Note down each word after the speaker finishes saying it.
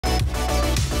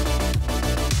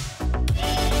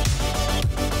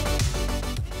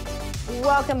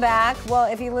Welcome back. Well,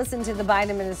 if you listen to the Biden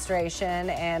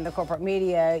administration and the corporate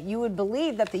media, you would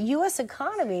believe that the U.S.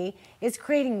 economy is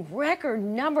creating record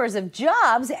numbers of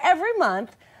jobs every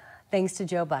month thanks to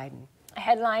Joe Biden.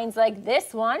 Headlines like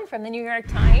this one from the New York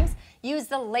Times use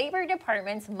the Labor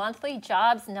Department's monthly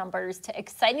jobs numbers to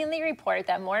excitingly report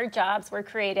that more jobs were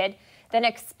created than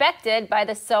expected by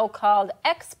the so-called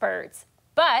experts.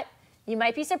 But you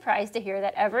might be surprised to hear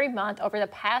that every month over the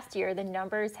past year, the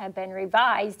numbers have been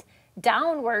revised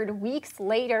downward weeks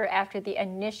later after the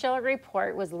initial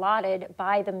report was lauded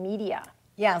by the media.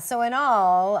 Yeah, so in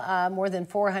all, more than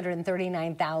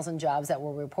 439,000 jobs that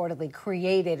were reportedly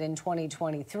created in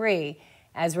 2023,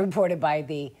 as reported by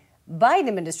the Biden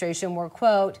administration, were,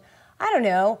 quote, I don't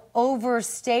know,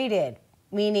 overstated,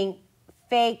 meaning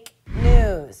fake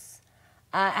news.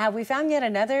 Have we found yet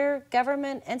another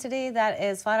government entity that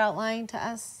is flat out lying to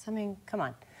us? I mean, come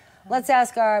on. Let's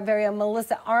ask our very own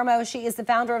Melissa Armo. She is the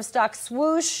founder of stock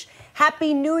Swoosh.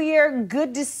 Happy New Year.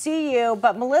 Good to see you.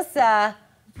 But Melissa,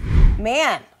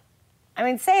 man, I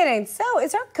mean, say it ain't so.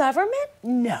 Is our government?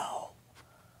 No.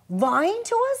 Lying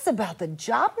to us about the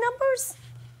job numbers?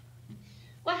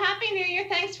 Well, Happy New Year.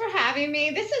 Thanks for having me.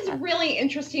 This is really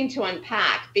interesting to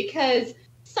unpack because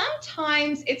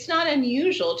sometimes it's not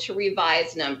unusual to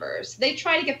revise numbers. They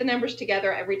try to get the numbers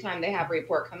together every time they have a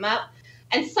report come up.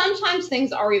 And sometimes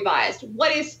things are revised.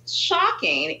 What is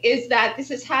shocking is that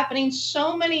this is happening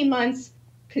so many months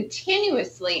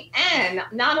continuously. And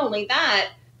not only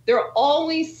that, there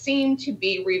always seem to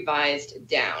be revised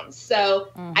down. So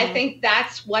I think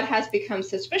that's what has become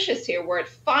suspicious here, where it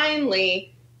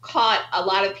finally caught a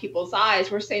lot of people's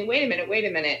eyes. We're saying, wait a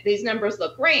minute, these numbers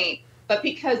look great. But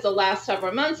because the last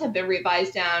several months have been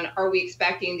revised down, are we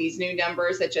expecting these new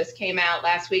numbers that just came out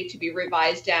last week to be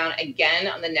revised down again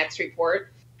on the next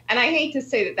report? And I hate to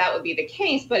say that that would be the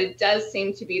case, but it does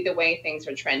seem to be the way things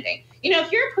are trending. You know,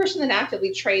 if you're a person that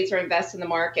actively trades or invests in the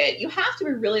market, you have to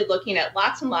be really looking at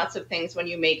lots and lots of things when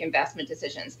you make investment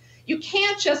decisions. You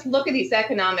can't just look at these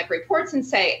economic reports and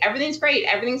say, everything's great,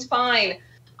 everything's fine.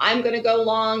 I'm going to go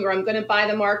long, or I'm going to buy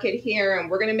the market here,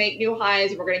 and we're going to make new highs,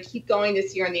 and we're going to keep going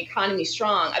this year, and the economy's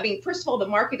strong. I mean, first of all, the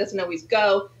market doesn't always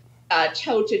go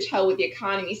toe to toe with the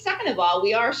economy. Second of all,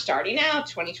 we are starting out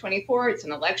 2024. It's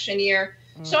an election year.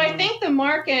 So I think the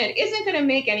market isn't going to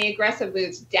make any aggressive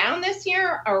moves down this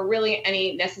year, or really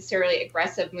any necessarily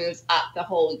aggressive moves up the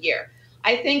whole year.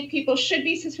 I think people should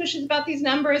be suspicious about these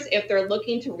numbers if they're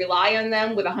looking to rely on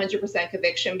them with 100%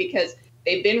 conviction, because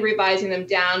they've been revising them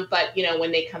down. But, you know,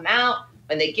 when they come out,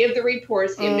 when they give the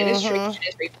reports, the administration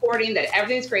is reporting that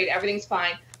everything's great, everything's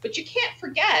fine. But you can't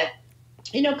forget,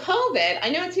 you know, COVID, I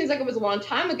know it seems like it was a long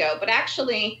time ago, but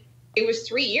actually it was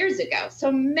 3 years ago.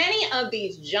 So many of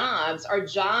these jobs are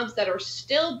jobs that are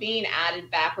still being added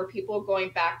back, or people are going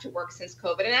back to work since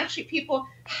COVID. And actually people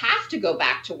have to go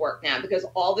back to work now because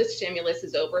all the stimulus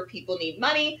is over. People need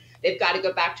money. They've got to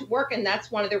go back to work. And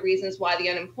that's one of the reasons why the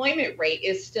unemployment rate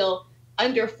is still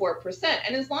under 4%.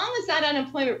 And as long as that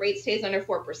unemployment rate stays under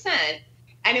 4%,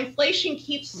 and inflation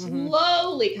keeps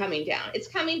slowly coming down. It's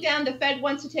coming down. The Fed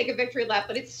wants to take a victory lap,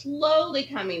 but it's slowly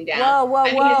coming down.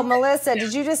 Whoa, Melissa,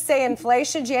 did you just say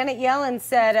inflation? Janet Yellen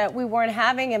said we weren't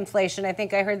having inflation. I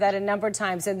think I heard that a number of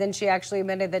times. And then she actually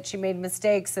admitted that she made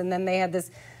mistakes. And then they had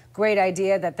this great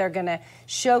idea that they're going to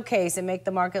showcase and make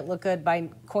the market look good by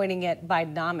coining it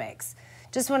Bidenomics.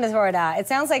 Just want to throw it out. It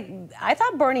sounds like, I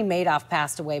thought Bernie Madoff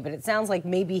passed away, but it sounds like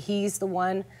maybe he's the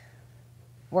one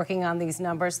working on these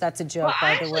numbers. That's a joke,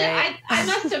 by the way. I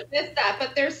must have missed that,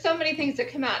 but there's so many things that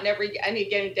come out in any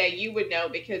given day. You would know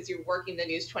because you're working the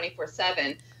news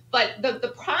 24/7. But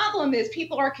the problem is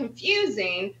people are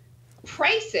confusing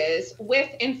prices with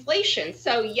inflation.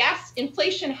 So yes,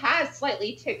 inflation has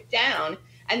slightly ticked down,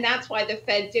 and that's why the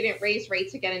Fed didn't raise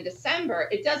rates again in December.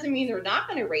 It doesn't mean they're not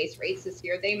going to raise rates this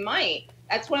year. They might.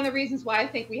 That's one of the reasons why I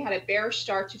think we had a bearish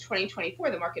start to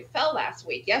 2024. The market fell last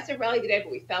week. Yes, it rallied today, but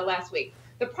we fell last week.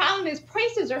 The problem is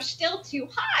prices are still too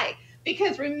high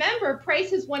because remember,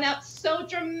 prices went up so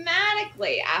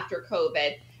dramatically after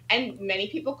COVID, and many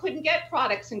people couldn't get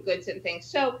products and goods and things.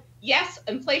 So yes,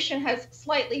 inflation has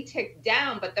slightly ticked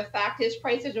down, but the fact is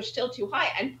prices are still too high.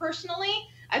 And personally,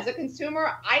 as a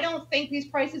consumer, I don't think these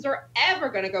prices are ever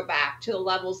going to go back to the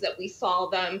levels that we saw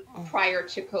them prior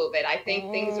to COVID. I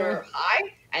think things are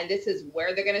high, and this is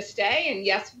where they're going to stay. And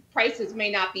yes, prices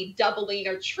may not be doubling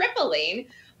or tripling,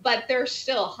 but they're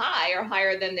still high, or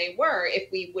higher than they were if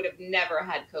we would have never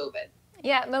had COVID.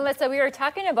 Yeah, Melissa, we were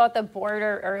talking about the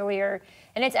border earlier,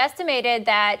 And it's estimated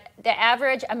that the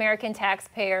average American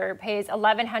taxpayer pays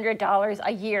 $1,100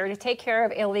 a year to take care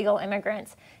of illegal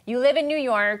immigrants. You live in New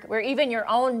York, where even your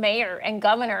own mayor and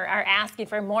governor are asking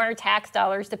for more tax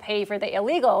dollars to pay for the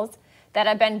illegals that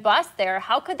have been bused there.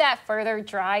 How could that further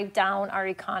drive down our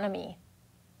economy?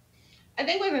 I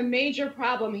think we have a major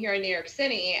problem here in New York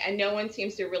City, and no one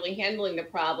seems to really handling the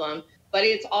problem. But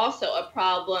it's also a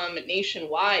problem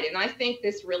nationwide. And I think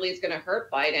this really is going to hurt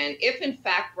Biden. If, in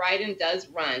fact, Biden does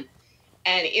run,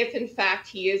 and if, in fact,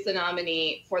 he is the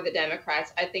nominee for the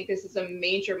Democrats, I think this is a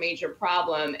major, major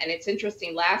problem. And it's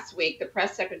interesting, last week, the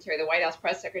press secretary, the White House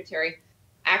press secretary,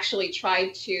 actually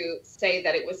tried to say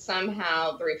that it was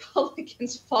somehow the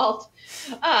Republicans' fault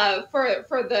for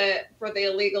the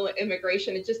illegal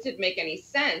immigration. It just didn't make any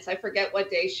sense. I forget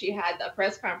what day she had a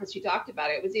press conference. She talked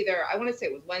about it. It was either, I want to say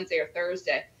it was Wednesday or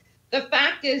Thursday. The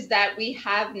fact is that we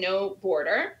have no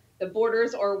border. The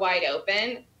borders are wide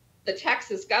open. The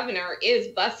Texas governor is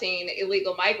busing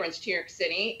illegal migrants to New York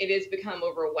City. It has become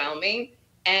overwhelming.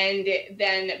 And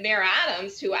then Mayor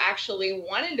Adams, who actually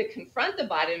wanted to confront the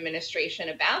Biden administration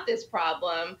about this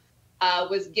problem,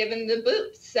 was given the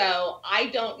boot. So I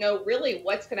don't know really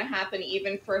what's going to happen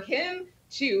even for him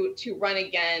to run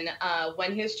again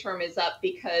when his term is up,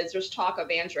 because there's talk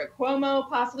of Andrew Cuomo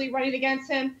possibly running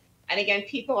against him. And again,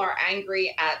 people are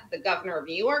angry at the governor of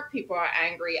New York. People are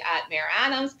angry at Mayor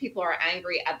Adams. People are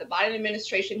angry at the Biden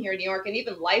administration here in New York. And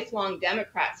even lifelong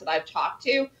Democrats that I've talked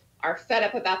to are fed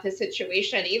up about this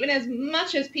situation. Even as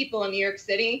much as people in New York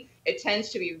City, it tends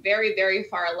to be very, very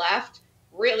far left,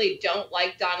 really don't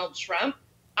like Donald Trump.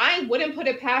 I wouldn't put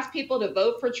it past people to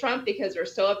vote for Trump because they're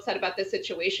so upset about this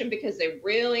situation, because they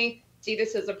really see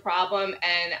this as a problem,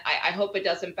 and I hope it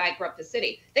doesn't bankrupt the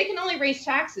city. They can only raise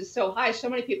taxes so high. So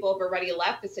many people have already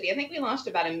left the city. I think we lost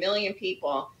about 1 million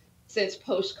people since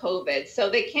post-COVID. So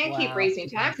they can't keep raising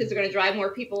taxes. They're going to drive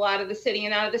more people out of the city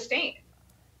and out of the state.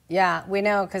 Yeah, we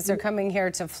know, because they're coming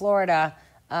here to Florida,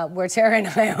 where Tara and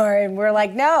I are, and we're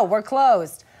like, no, we're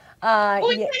closed. Well,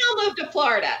 we can't all move to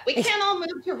Florida. We can't all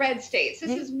move to red states.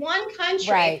 This is one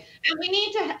country, right, and we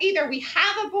need to either we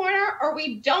have a border or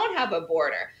we don't have a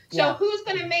border. So who's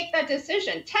going to make that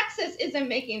decision? Texas isn't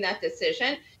making that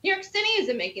decision. New York City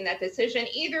isn't making that decision.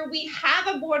 Either we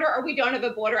have a border or we don't have a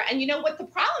border. And you know what the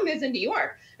problem is in New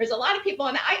York? There's a lot of people,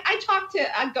 and I talk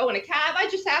to, I go in a cab. I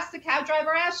just ask the cab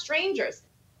driver, I ask strangers.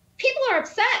 People are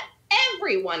upset.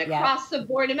 Everyone across the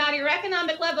board, no matter your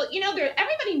economic level, you know,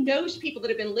 everybody knows people that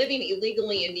have been living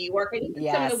illegally in New York, and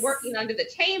even some of them working under the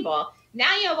table.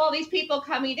 Now you have all these people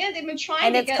coming in. They've been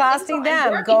trying to get, and it's costing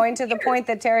them. Going to the point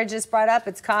that Tara just brought up,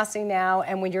 it's costing now.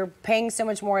 And when you're paying so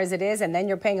much more as it is, and then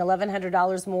you're paying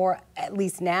 $1,100 more, at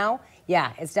least now,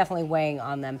 yeah, it's definitely weighing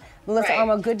on them. Melissa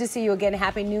Armo, good to see you again.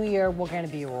 Happy New Year. We're going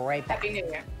to be right back. Happy New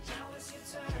Year.